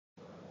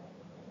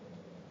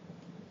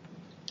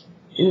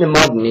In the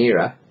modern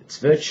era, it's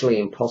virtually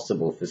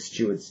impossible for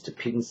stewards to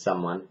pin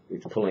someone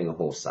with pulling a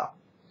horse up,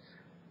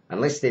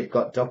 unless they've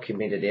got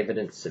documented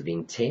evidence of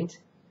intent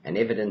and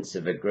evidence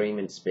of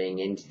agreements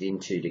being entered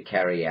into to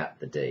carry out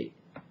the deed.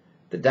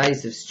 The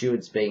days of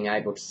stewards being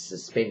able to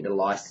suspend a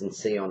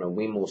licensee on a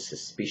whim or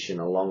suspicion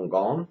are long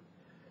gone,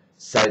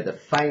 so the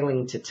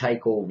failing to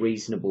take all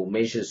reasonable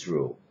measures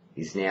rule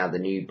is now the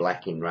new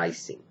black in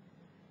racing.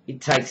 It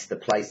takes the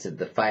place of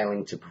the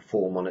failing to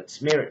perform on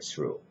its merits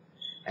rule,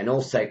 and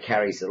also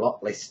carries a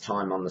lot less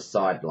time on the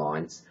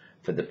sidelines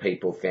for the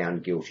people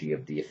found guilty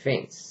of the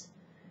offence.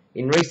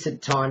 In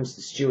recent times,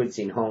 the stewards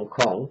in Hong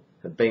Kong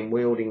have been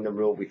wielding the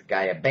rule with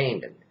gay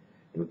abandon,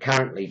 and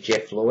currently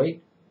Jeff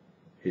Lloyd,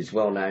 who's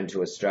well known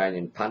to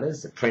Australian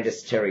punters,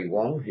 apprentice Terry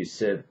Wong, who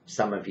served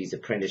some of his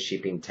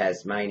apprenticeship in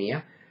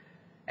Tasmania,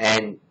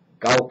 and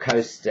Gold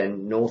Coast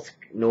and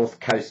North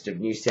Coast of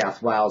New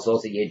South Wales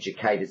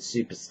Aussie-educated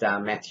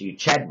superstar Matthew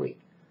Chadwick,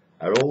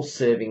 are all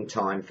serving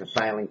time for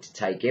failing to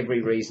take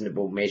every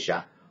reasonable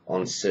measure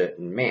on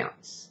certain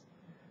mounts.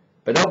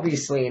 But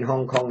obviously in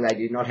Hong Kong they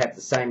do not have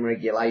the same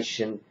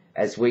regulation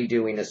as we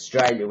do in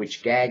Australia,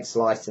 which gags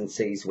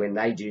licensees when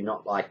they do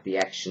not like the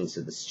actions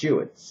of the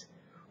stewards,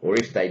 or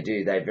if they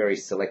do, they're very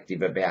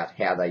selective about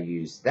how they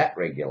use that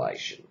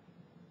regulation.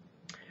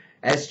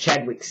 As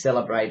Chadwick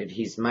celebrated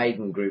his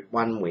maiden Group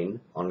 1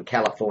 win on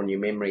California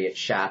memory at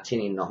Sha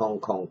Tin in the Hong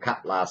Kong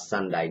Cup last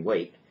Sunday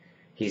week,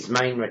 his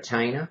main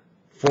retainer,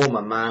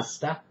 former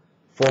master,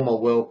 former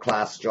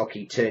world-class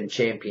jockey turned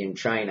champion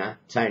trainer,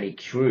 Tony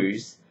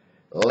Cruz,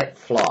 let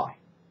fly,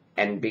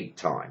 and big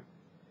time.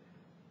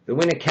 The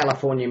win of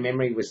California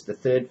memory was the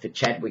third for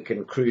Chadwick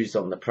and Cruz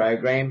on the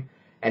program,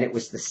 and it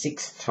was the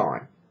sixth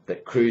time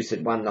that Cruz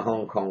had won the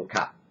Hong Kong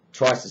Cup,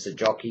 twice as a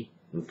jockey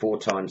and 4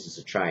 times as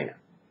a trainer.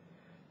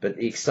 But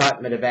the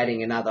excitement of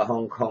adding another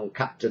Hong Kong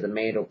Cup to the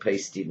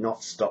mantelpiece did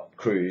not stop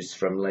Cruz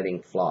from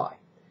letting fly.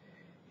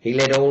 He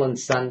left all and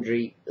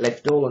sundry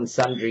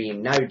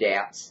in no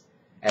doubts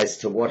as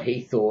to what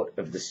he thought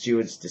of the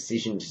steward's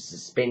decision to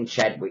suspend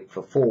Chadwick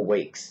for 4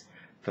 weeks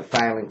for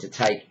failing to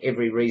take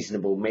every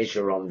reasonable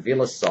measure on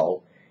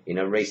Villasol in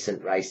a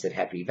recent race at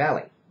Happy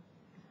Valley.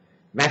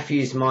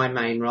 Matthew's my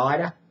main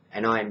rider,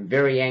 and I am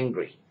very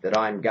angry that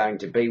I am going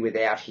to be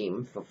without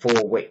him for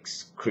 4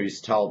 weeks, Cruz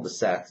told the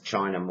South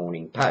China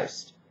Morning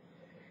Post.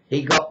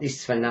 He got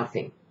this for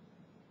nothing.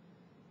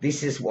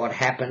 This is what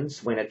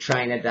happens when a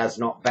trainer does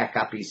not back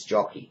up his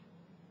jockey.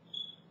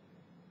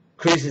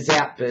 Cruz's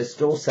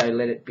outburst also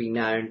let it be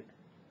known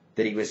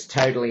that he was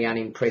totally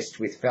unimpressed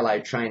with fellow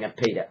trainer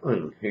Peter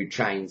Ng, who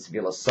trains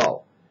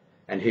Villasol,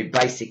 and who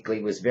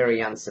basically was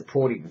very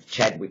unsupportive of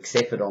Chadwick's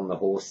effort on the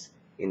horse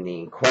in the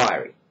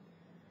inquiry.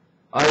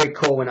 I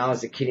recall when I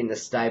was a kid in the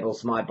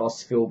stables, my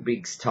boss Phil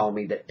Biggs told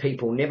me that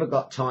people never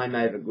got time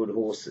over good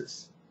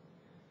horses.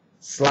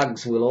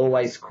 Slugs will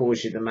always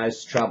cause you the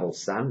most trouble,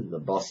 son, the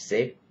boss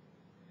said.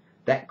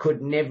 That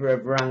could never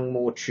have rung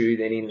more true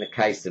than in the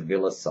case of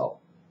Villasol.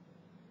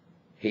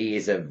 He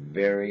is a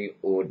very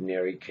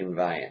ordinary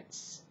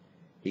conveyance.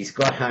 He's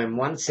got home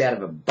once out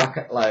of a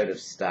bucket load of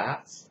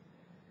starts,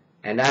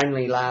 and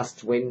only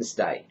last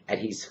Wednesday, at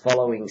his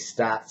following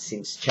start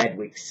since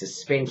Chadwick's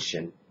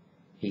suspension,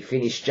 he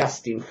finished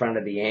just in front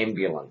of the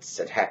ambulance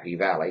at Happy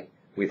Valley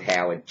with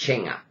Howard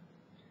Chenga.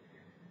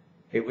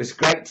 It was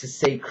great to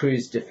see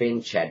Cruz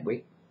defend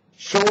Chadwick.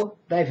 Sure,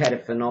 they've had a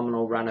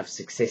phenomenal run of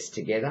success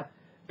together,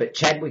 but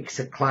Chadwick's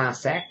a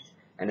class act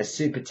and a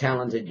super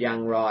talented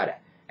young rider,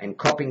 and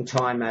copping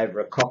time over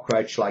a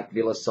cockroach like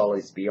Villasol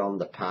is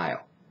beyond the pale.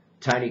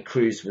 Tony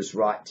Cruz was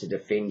right to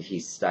defend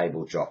his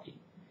stable jockey,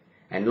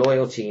 and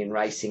loyalty in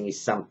racing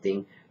is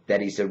something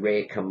that is a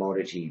rare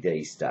commodity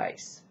these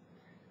days.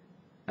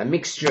 A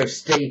mixture of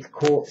Steve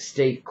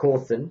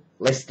Cawthon,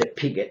 Lester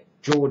Piggott,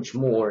 George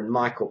Moore and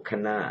Michael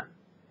Canaan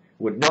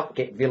would not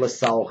get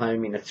Villasol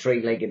home in a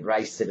 3-legged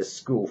race at a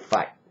school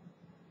fete.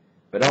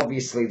 But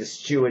obviously the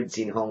stewards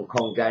in Hong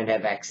Kong don't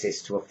have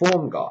access to a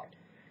form guide.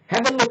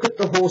 Have a look at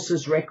the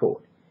horse's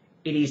record.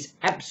 It is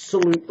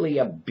absolutely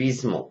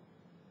abysmal.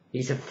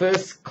 He's a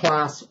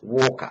first-class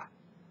walker.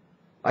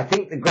 I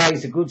think the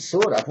grey's a good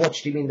sort. I've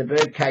watched him in the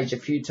birdcage a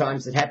few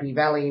times at Happy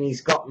Valley and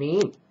he's got me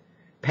in.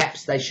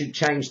 Perhaps they should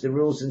change the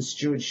rules and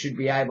stewards should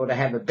be able to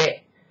have a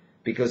bet,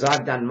 because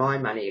I've done my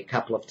money a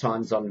couple of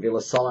times on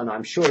Villasol, and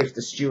I'm sure if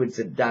the stewards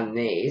had done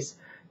theirs,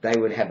 they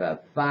would have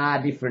a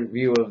far different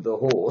view of the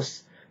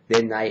horse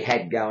than they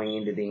had going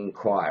into the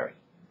inquiry.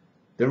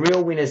 The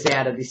real winners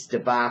out of this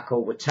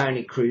debacle were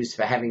Tony Cruz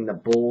for having the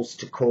balls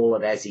to call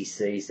it as he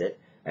sees it,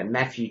 and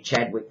Matthew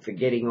Chadwick for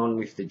getting on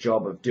with the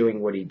job of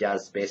doing what he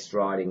does best,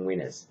 riding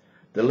winners.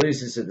 The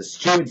losers are the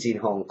stewards in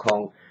Hong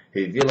Kong,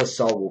 who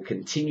Villasol will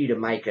continue to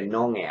make a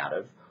nong out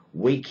of,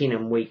 week in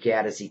and week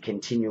out as he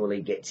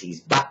continually gets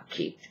his butt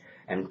kicked,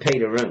 and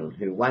Peter Ng,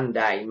 who one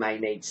day may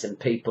need some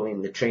people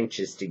in the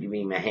trenches to give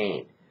him a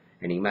hand,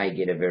 and he may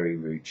get a very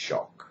rude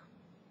shock.